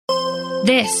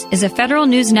This is a Federal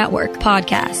News Network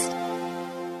podcast.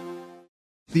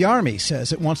 The Army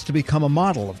says it wants to become a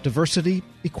model of diversity,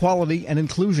 equality, and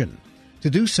inclusion.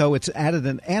 To do so, it's added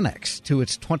an annex to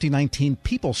its 2019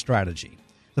 People Strategy.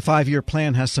 The 5-year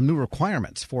plan has some new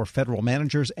requirements for federal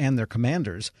managers and their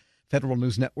commanders. Federal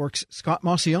News Network's Scott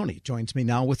Maucione joins me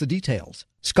now with the details.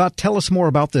 Scott, tell us more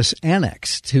about this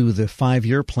annex to the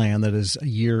 5-year plan that is a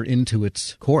year into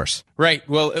its course. Right.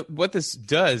 Well, what this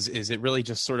does is it really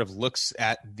just sort of looks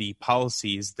at the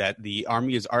policies that the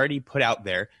Army has already put out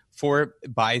there for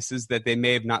biases that they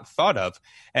may have not thought of.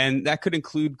 And that could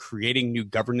include creating new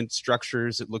governance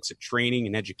structures. It looks at training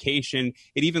and education.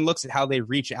 It even looks at how they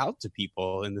reach out to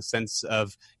people in the sense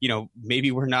of,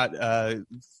 maybe we're not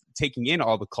taking in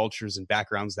all the cultures and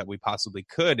backgrounds that we possibly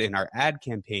could in our ad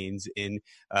campaigns, in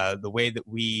the way that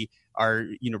we are,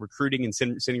 recruiting and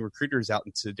sending recruiters out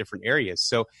into different areas.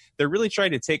 So they're really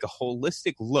trying to take a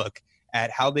holistic look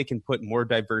at how they can put more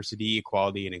diversity,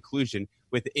 equality, and inclusion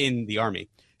within the Army.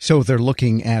 So they're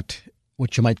looking at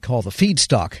what you might call the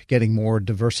feedstock, getting more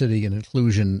diversity and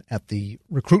inclusion at the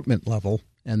recruitment level,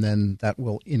 and then that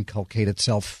will inculcate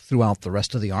itself throughout the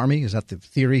rest of the Army. Is that the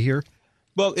theory here?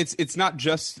 Well, it's not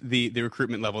just the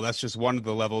recruitment level. That's just one of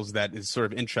the levels that is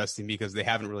sort of interesting because they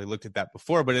haven't really looked at that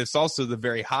before. But it's also the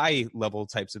very high level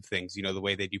types of things. The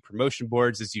way they do promotion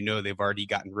boards. As you know, they've already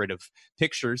gotten rid of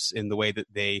pictures in the way that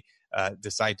they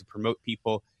decide to promote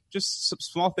people. Just some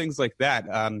small things like that.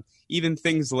 Even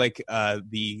things like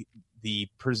the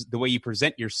way you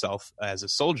present yourself as a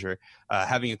soldier,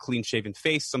 having a clean-shaven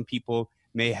face. Some people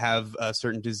may have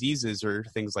certain diseases or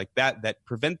things like that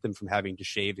prevent them from having to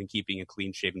shave and keeping a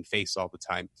clean-shaven face all the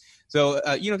time. So,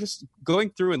 just going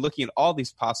through and looking at all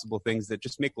these possible things that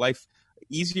just make life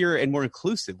easier and more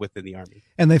inclusive within the Army.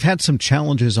 And they've had some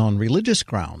challenges on religious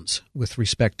grounds with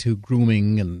respect to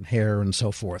grooming and hair and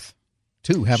so forth,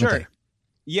 too, haven't they?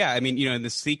 Yeah, I mean, in the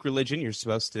Sikh religion, you're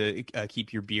supposed to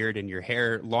keep your beard and your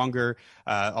hair longer.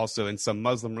 Also, in some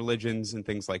Muslim religions and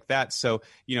things like that. So,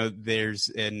 there's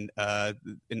an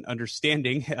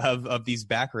understanding of these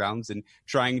backgrounds and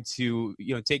trying to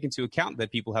take into account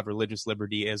that people have religious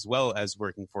liberty as well as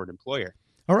working for an employer.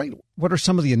 All right. What are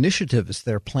some of the initiatives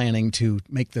they're planning to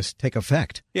make this take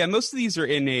effect? Yeah, most of these are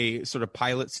in a sort of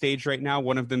pilot stage right now.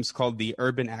 One of them is called the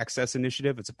Urban Access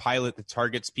Initiative. It's a pilot that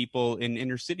targets people in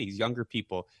inner cities, younger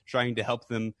people, trying to help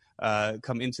them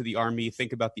come into the Army,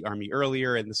 think about the Army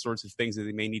earlier and the sorts of things that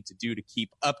they may need to do to keep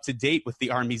up to date with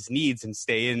the Army's needs and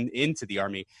stay into the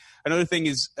Army. Another thing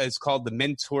is called the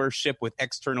mentorship with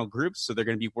external groups. So they're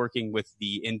going to be working with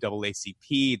the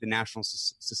NAACP, the National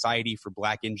Society for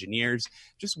Black Engineers,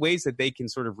 just ways that they can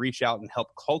sort of reach out and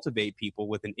help cultivate people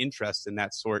with an interest in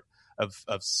that sort of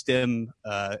STEM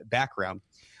background.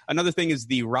 Another thing is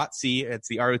the ROTC, it's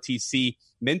the ROTC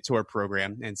mentor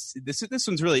program. And this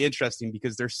one's really interesting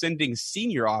because they're sending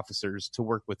senior officers to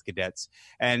work with cadets.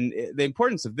 And the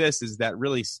importance of this is that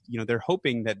really, they're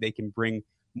hoping that they can bring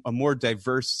a more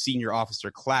diverse senior officer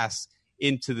class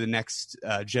into the next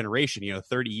generation,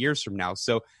 30 years from now.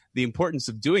 So the importance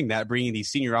of doing that, bringing these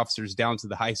senior officers down to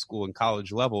the high school and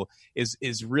college level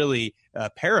is really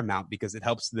paramount because it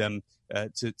helps them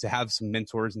to have some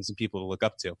mentors and some people to look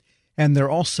up to. And they're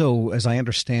also, as I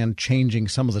understand, changing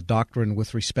some of the doctrine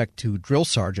with respect to drill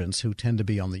sergeants who tend to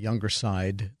be on the younger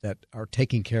side that are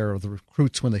taking care of the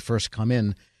recruits when they first come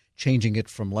in, changing it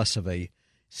from less of a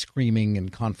screaming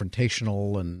and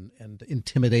confrontational and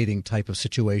intimidating type of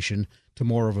situation to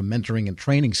more of a mentoring and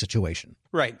training situation.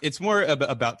 Right. It's more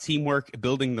about teamwork,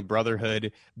 building the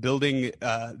brotherhood, building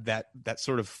that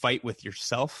sort of fight with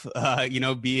yourself,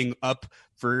 being up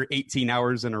for 18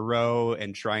 hours in a row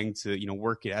and trying to,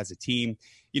 work it as a team.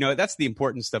 That's the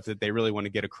important stuff that they really want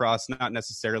to get across, not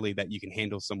necessarily that you can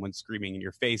handle someone screaming in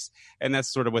your face. And that's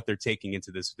sort of what they're taking into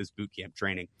this boot camp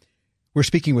training. We're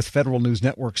speaking with Federal News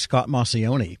Network Scott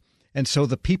Maucione. And so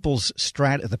the People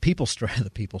Strategy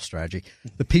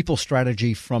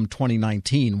from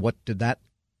 2019, what did that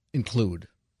include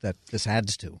that this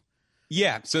adds to?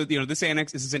 Yeah. So, this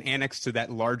is an annex to that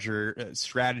larger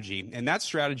strategy. And that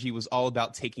strategy was all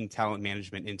about taking talent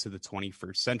management into the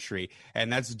 21st century. And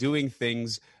that's doing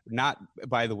things not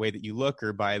by the way that you look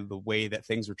or by the way that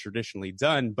things were traditionally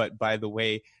done, but by the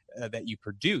way that you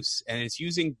produce. And it's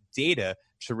using data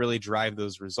to really drive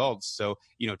those results. So,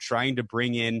 trying to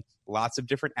bring in lots of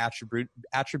different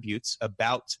attributes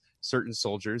about certain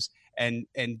soldiers and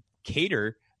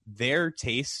cater their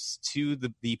tastes to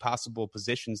the possible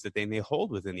positions that they may hold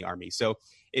within the Army. So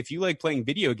if you like playing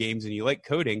video games and you like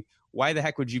coding, why the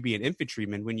heck would you be an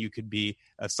infantryman when you could be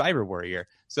a cyber warrior?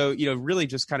 So, really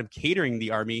just kind of catering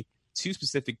the Army to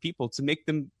specific people to make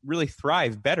them really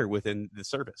thrive better within the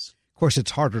service. course,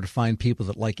 it's harder to find people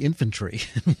that like infantry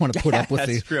and want to put up with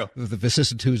the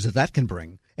vicissitudes that can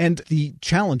bring. And the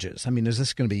challenges, I mean, is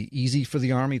this going to be easy for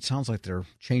the Army? It sounds like they're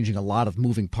changing a lot of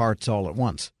moving parts all at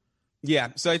once. Yeah,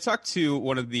 so I talked to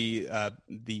one of the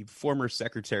former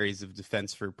secretaries of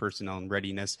Defense for Personnel and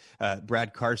Readiness,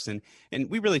 Brad Carson, and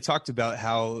we really talked about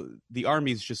how the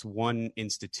Army is just one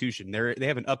institution. They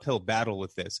have an uphill battle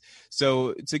with this.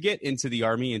 So to get into the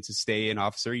Army and to stay an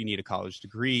officer, you need a college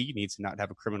degree. You need to not have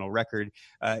a criminal record.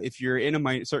 If you're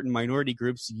in certain minority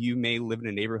groups, you may live in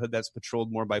a neighborhood that's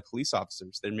patrolled more by police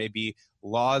officers. There may be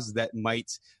laws that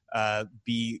might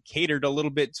be catered a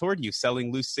little bit toward you.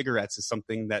 Selling loose cigarettes is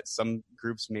something that some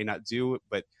groups may not do,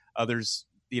 but others,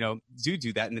 do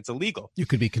that, and it's illegal. You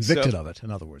could be convicted of it,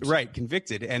 in other words. Right,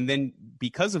 convicted. And then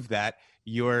because of that,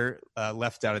 you're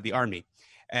left out of the Army.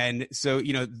 And so,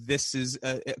 this is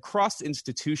a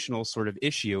cross-institutional sort of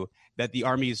issue that the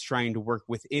Army is trying to work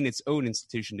within its own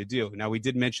institution to do. Now, we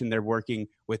did mention they're working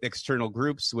with external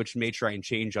groups, which may try and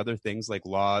change other things like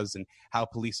laws and how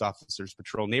police officers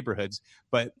patrol neighborhoods.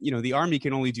 But, the Army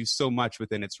can only do so much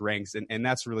within its ranks, and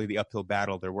that's really the uphill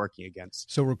battle they're working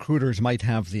against. So recruiters might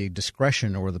have the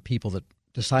discretion, or the people that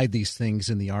decide these things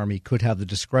in the Army could have the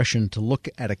discretion to look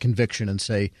at a conviction and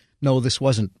say, no, this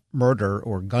wasn't murder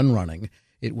or gun running.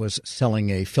 It was selling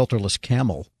a filterless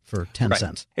Camel for 10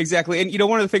 cents. Exactly. And,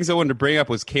 one of the things I wanted to bring up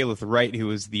was Caleb Wright, who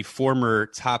was the former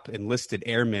top enlisted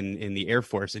airman in the Air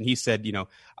Force. And he said,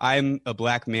 I'm a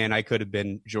black man. I could have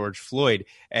been George Floyd.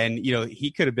 And,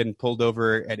 he could have been pulled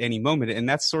over at any moment. And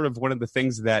that's sort of one of the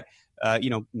things that,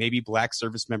 maybe black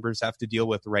service members have to deal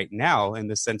with right now, in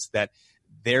the sense that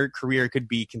their career could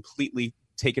be completely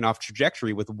taken off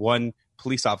trajectory with one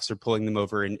police officer pulling them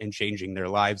over and changing their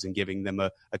lives and giving them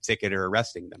a ticket or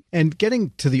arresting them. And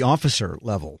getting to the officer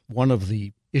level, one of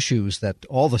the issues that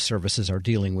all the services are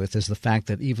dealing with is the fact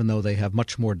that even though they have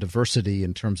much more diversity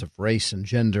in terms of race and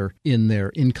gender in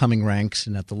their incoming ranks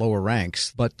and at the lower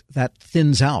ranks, but that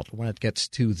thins out when it gets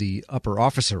to the upper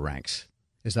officer ranks.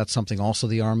 Is that something also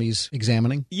the Army's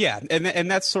examining? Yeah, and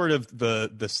that's sort of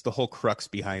the whole crux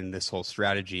behind this whole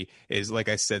strategy is, like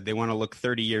I said, they want to look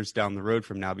 30 years down the road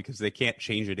from now because they can't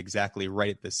change it exactly right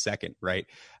at this second, right?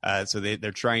 So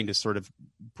they're trying to sort of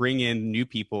bring in new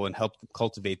people and help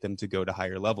cultivate them to go to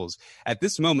higher levels. At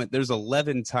this moment, there's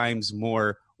 11 times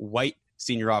more white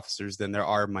senior officers than there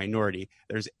are minority.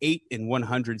 There's 8 in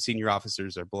 100 senior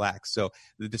officers are black. So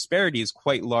the disparity is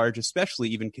quite large, especially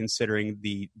even considering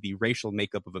the racial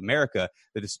makeup of America.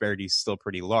 The disparity is still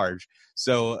pretty large.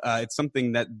 So it's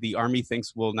something that the Army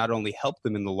thinks will not only help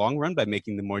them in the long run by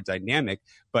making them more dynamic,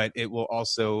 but it will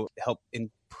also help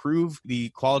improve the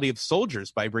quality of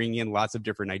soldiers by bringing in lots of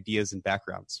different ideas and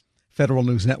backgrounds. Federal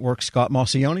News Network, Scott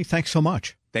Maucione, thanks so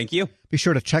much. Thank you. Be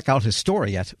sure to check out his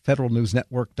story at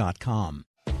federalnewsnetwork.com.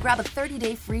 Grab a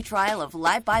 30-day free trial of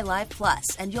Live by Live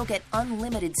Plus, and you'll get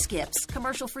unlimited skips,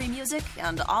 commercial-free music,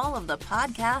 and all of the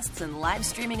podcasts and live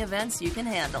streaming events you can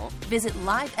handle. Visit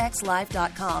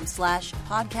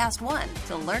livexlive.com/podcast1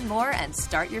 to learn more and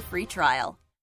start your free trial.